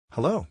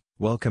Hello,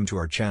 welcome to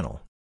our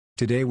channel.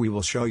 Today we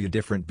will show you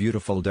different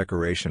beautiful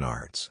decoration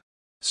arts.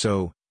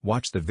 So,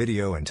 watch the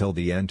video until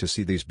the end to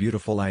see these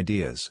beautiful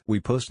ideas.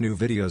 We post new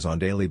videos on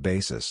daily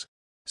basis.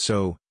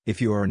 So, if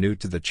you are new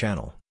to the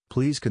channel,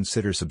 please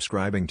consider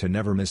subscribing to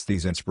never miss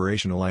these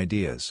inspirational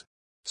ideas.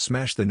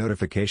 Smash the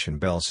notification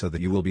bell so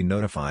that you will be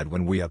notified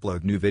when we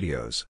upload new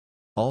videos.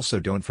 Also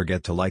don't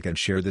forget to like and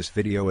share this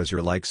video as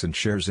your likes and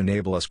shares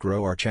enable us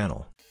grow our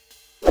channel.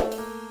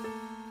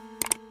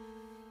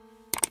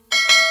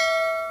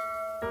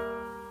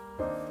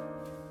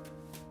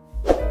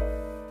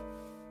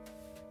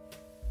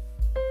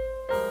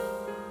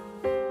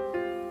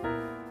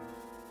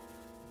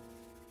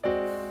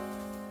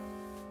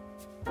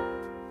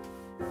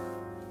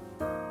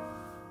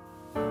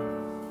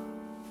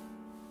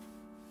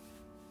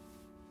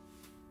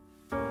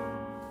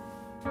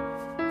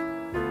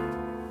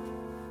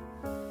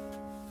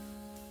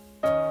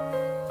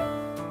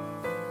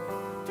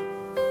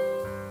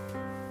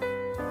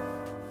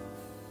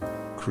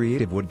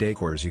 Creative wood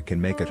decors you can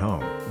make at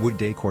home. Wood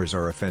decors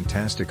are a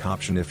fantastic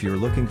option if you're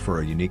looking for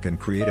a unique and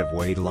creative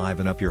way to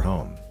liven up your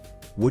home.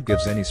 Wood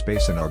gives any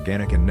space an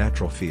organic and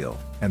natural feel,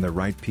 and the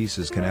right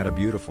pieces can add a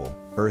beautiful,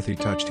 earthy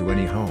touch to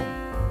any home.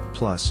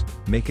 Plus,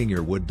 making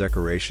your wood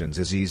decorations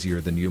is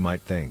easier than you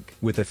might think.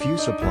 With a few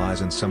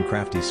supplies and some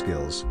crafty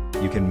skills,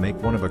 you can make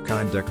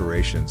one-of-a-kind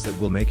decorations that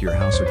will make your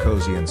house a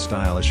cozy and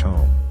stylish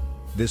home.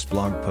 This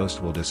blog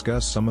post will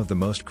discuss some of the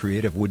most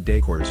creative wood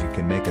decors you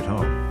can make at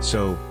home.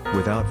 So,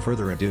 without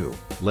further ado,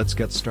 let's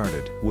get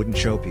started. Wooden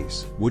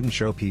showpiece. Wooden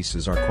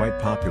showpieces are quite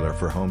popular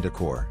for home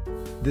decor.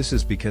 This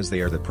is because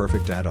they are the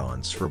perfect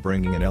add-ons for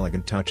bringing an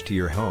elegant touch to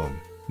your home,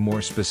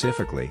 more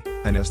specifically,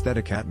 an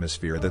aesthetic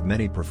atmosphere that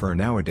many prefer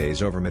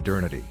nowadays over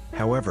modernity.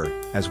 However,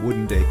 as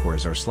wooden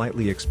decors are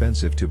slightly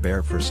expensive to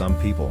bear for some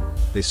people,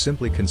 they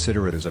simply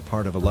consider it as a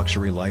part of a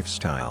luxury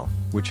lifestyle,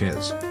 which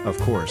is, of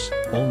course,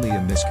 only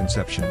a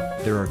misconception.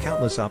 There are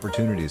countless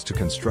opportunities to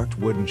construct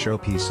wooden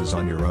showpieces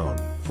on your own.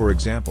 For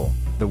example,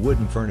 the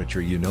wooden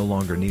furniture you no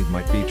longer need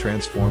might be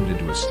transformed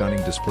into a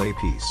stunning display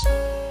piece.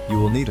 You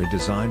will need a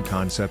design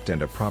concept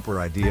and a proper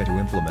idea to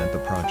implement the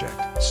project.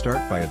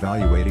 Start by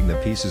evaluating the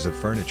pieces of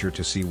furniture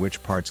to see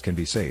which parts can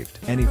be saved.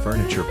 Any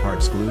furniture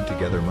parts glued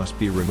together must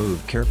be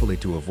removed carefully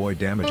to avoid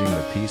damaging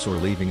the piece or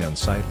leaving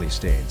unsightly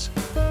stains.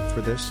 For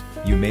this,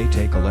 you may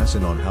take a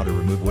lesson on how to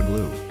remove wood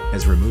glue,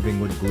 as removing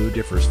wood glue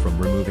differs from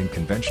removing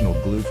conventional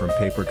glue from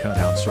paper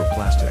cutouts or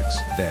plastics.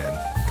 Then,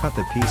 cut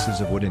the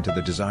pieces of wood into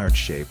the desired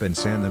shape and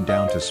sand them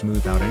down to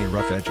smooth out any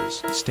rough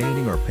edges.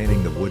 Staining or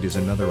painting the wood is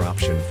another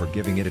option for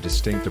giving it a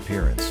distinct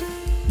appearance.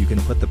 You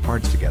can put the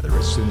parts together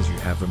as soon as you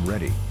have them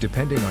ready.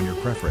 Depending on your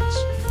preference,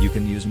 you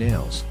can use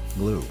nails,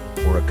 glue,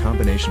 or a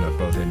combination of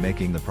both in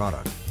making the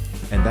product.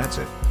 And that's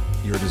it.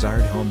 Your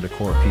desired home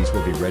decor piece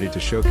will be ready to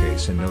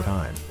showcase in no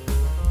time.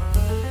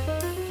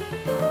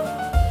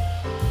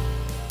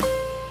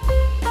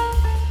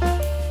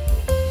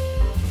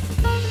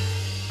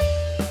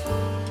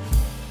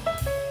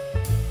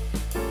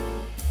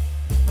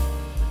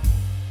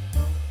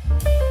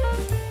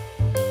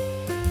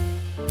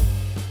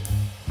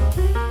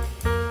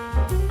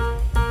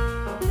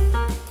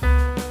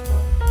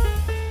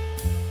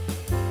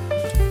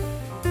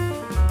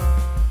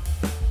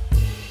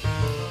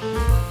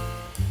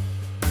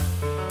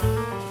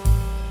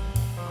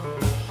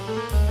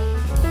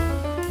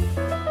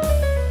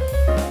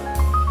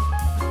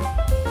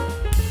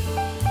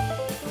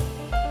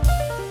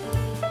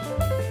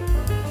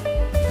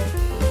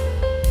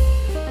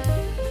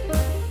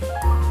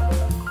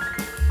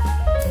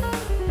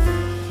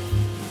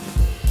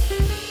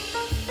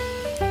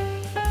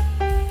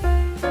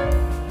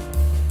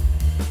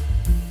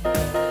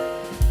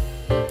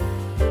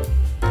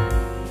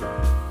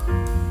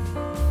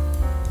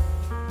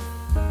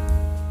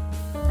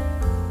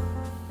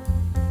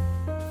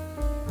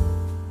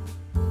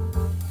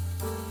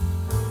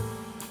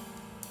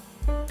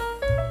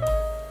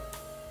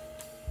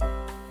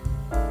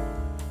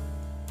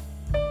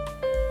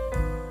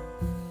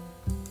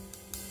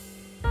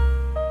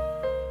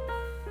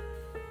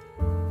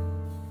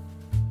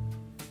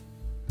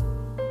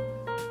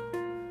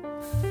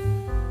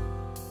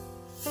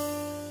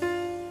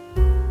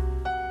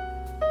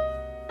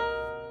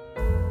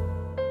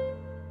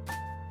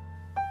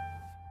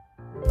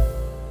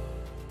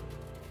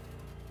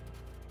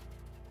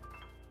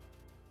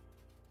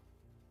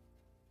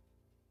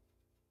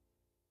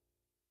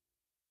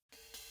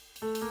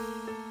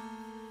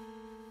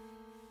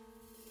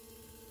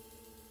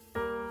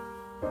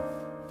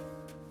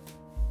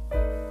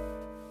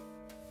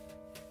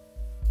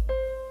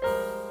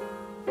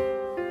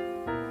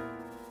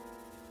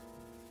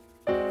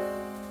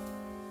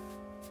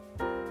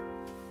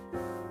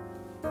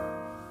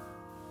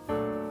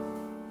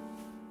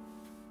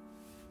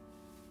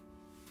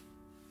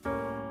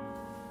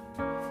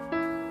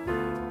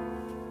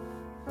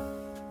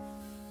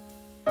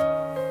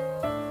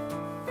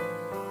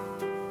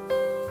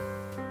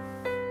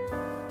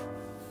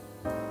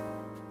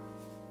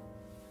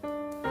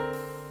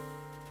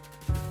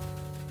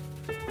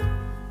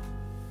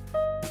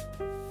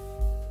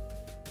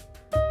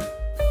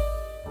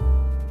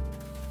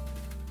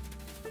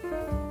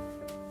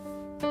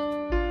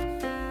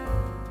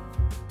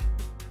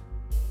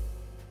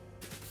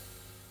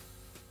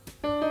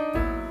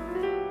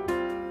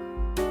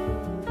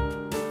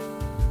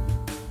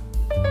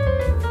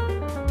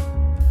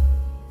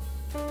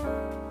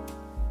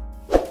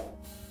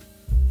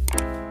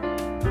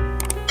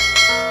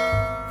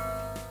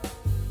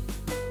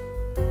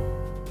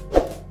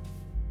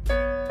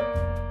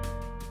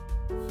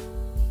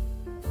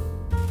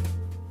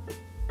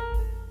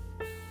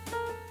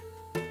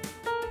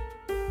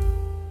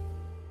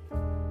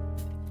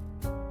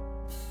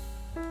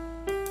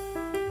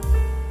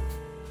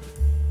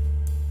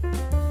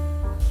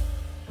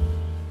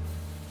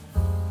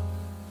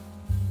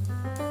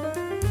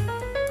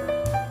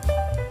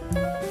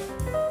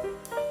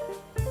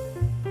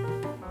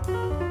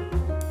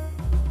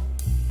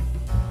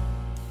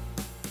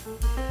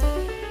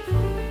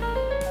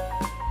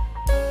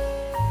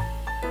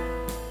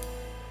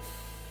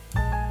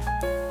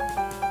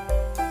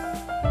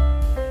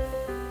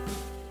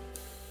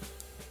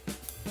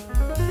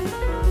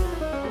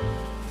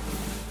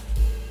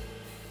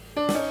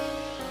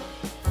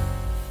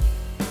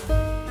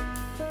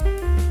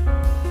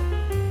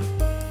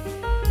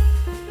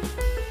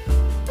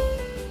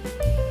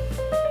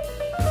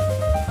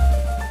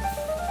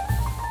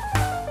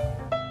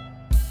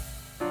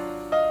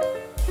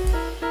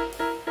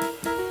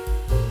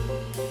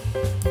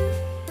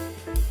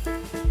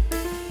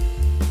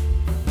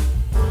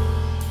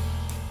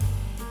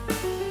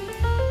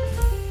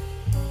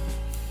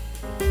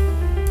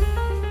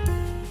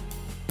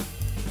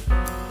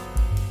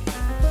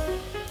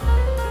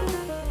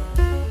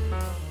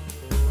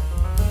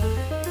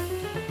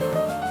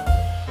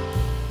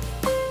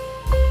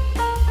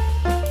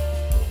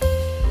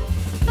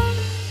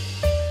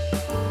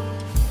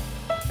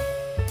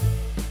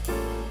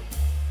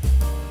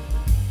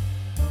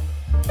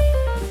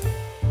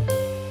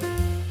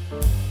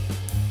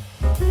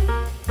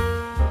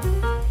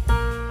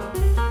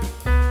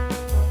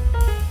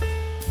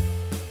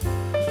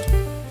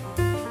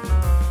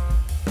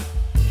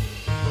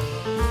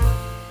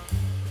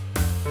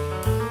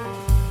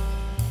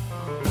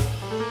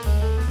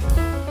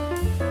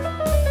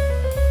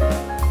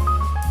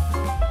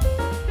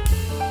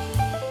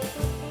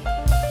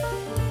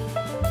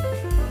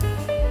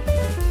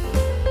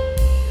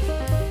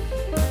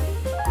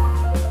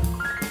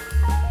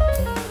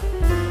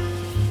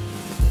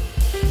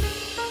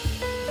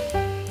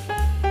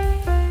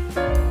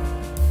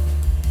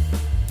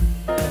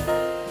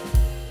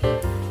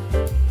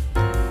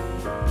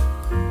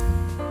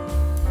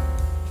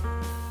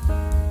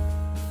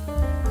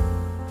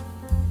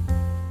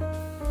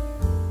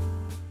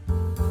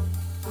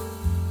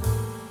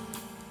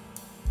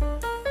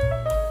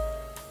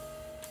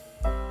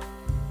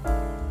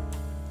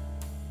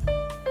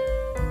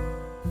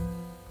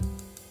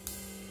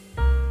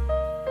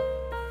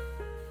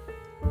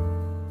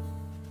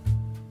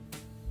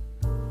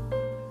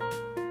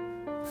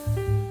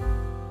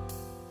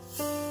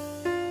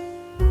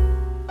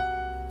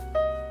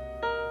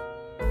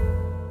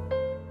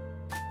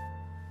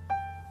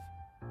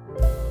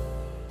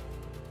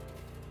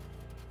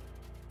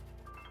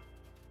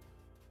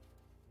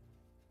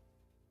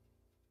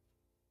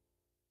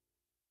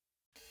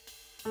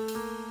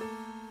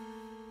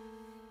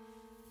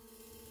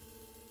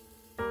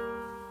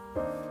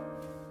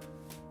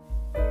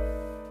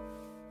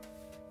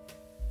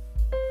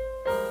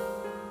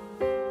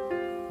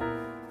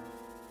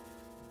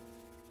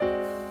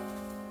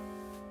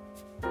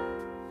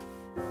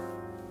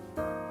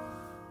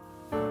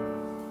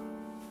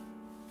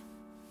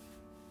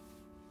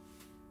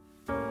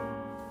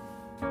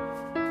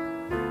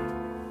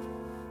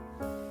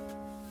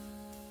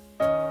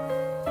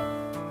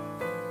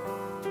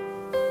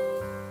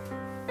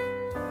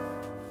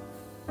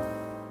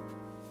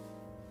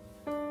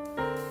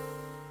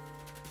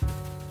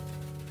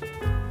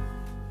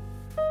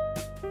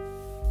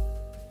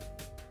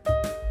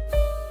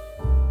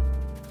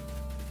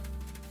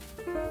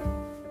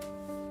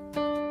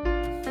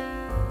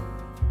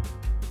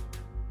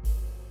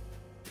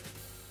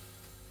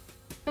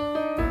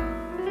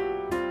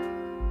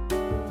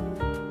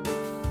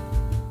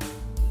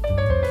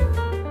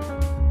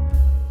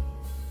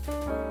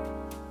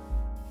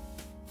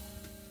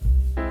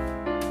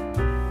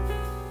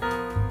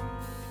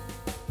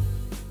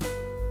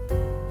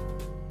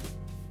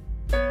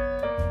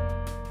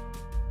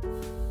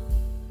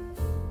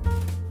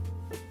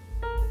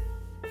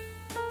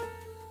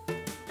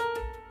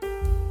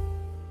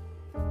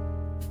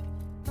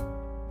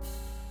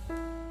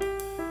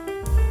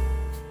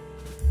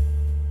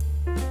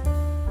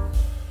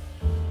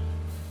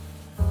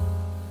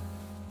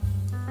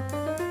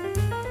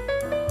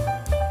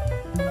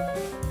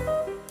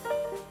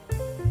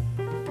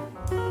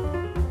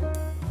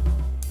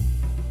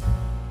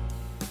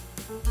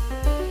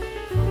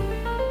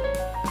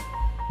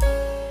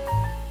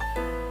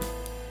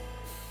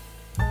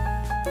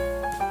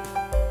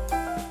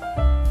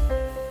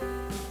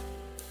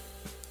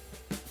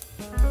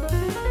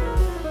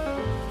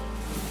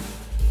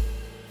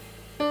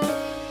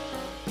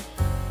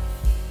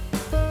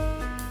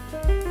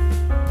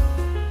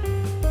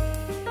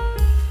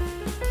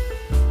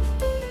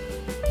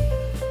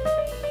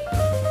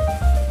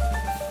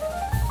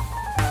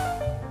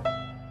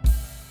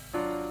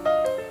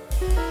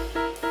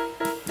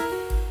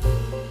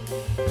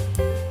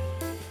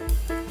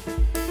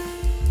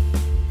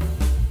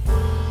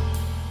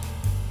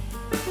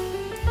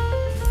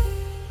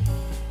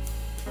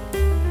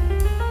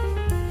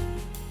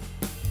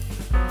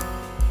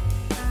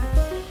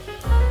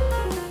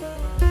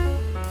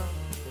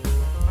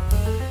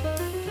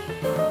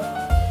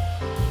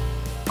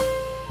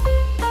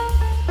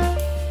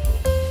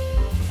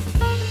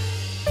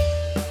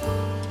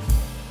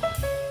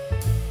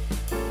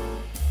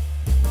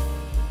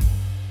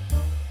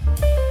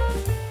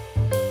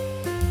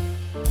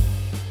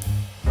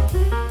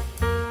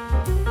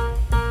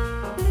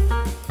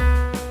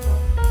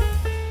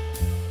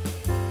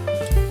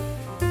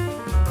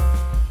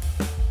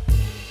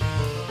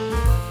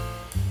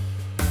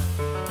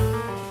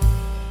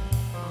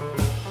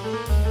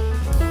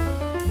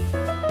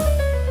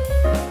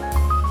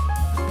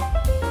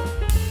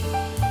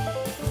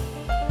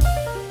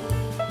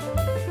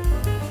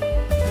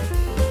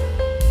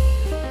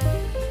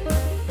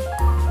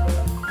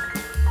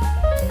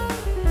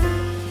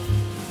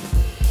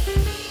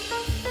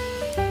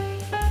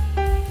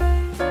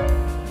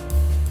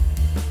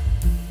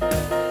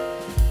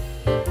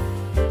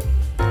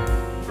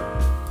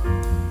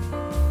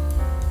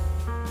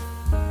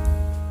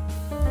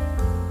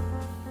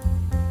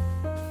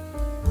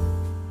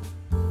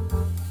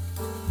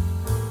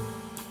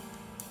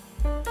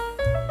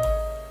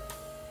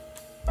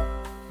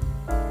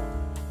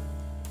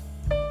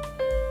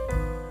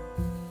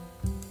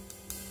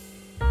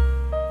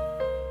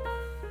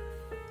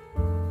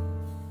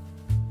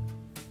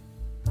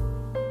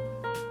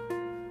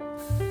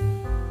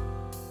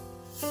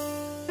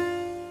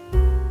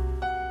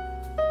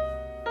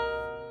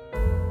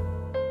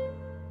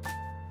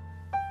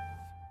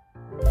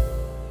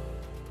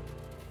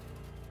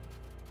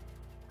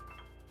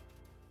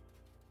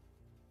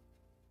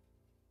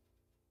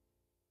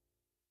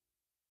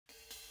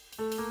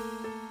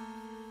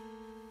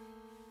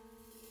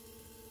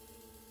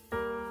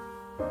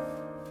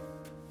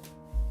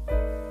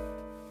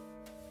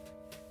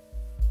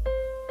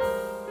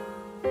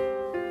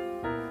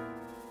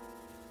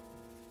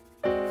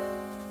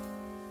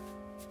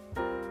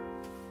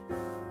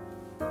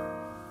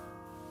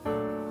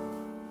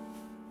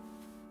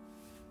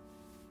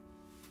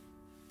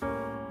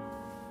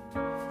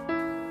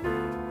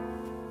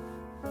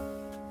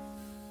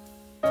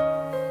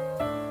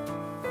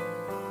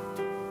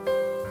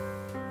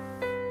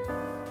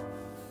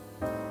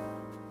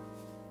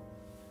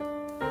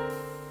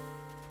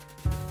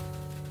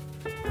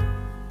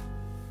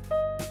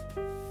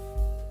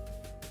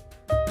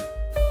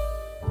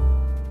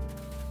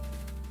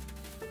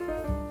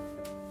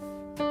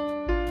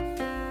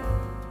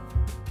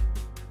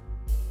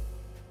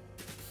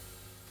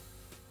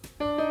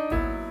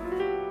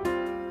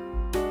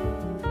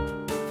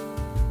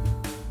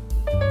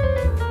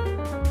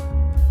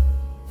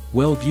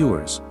 Well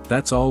viewers,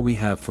 that's all we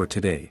have for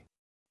today.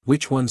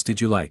 Which ones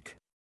did you like?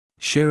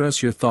 Share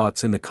us your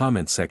thoughts in the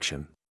comments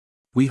section.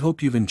 We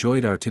hope you've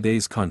enjoyed our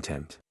today's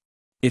content.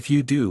 If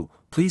you do,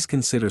 please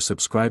consider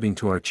subscribing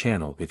to our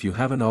channel if you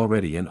haven't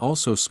already, and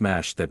also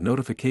smash that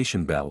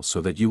notification bell so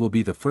that you will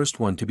be the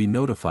first one to be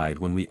notified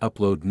when we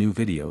upload new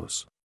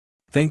videos.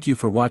 Thank you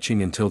for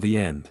watching until the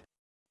end.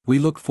 We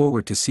look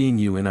forward to seeing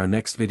you in our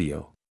next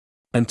video.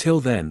 Until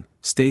then,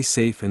 stay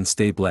safe and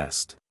stay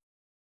blessed.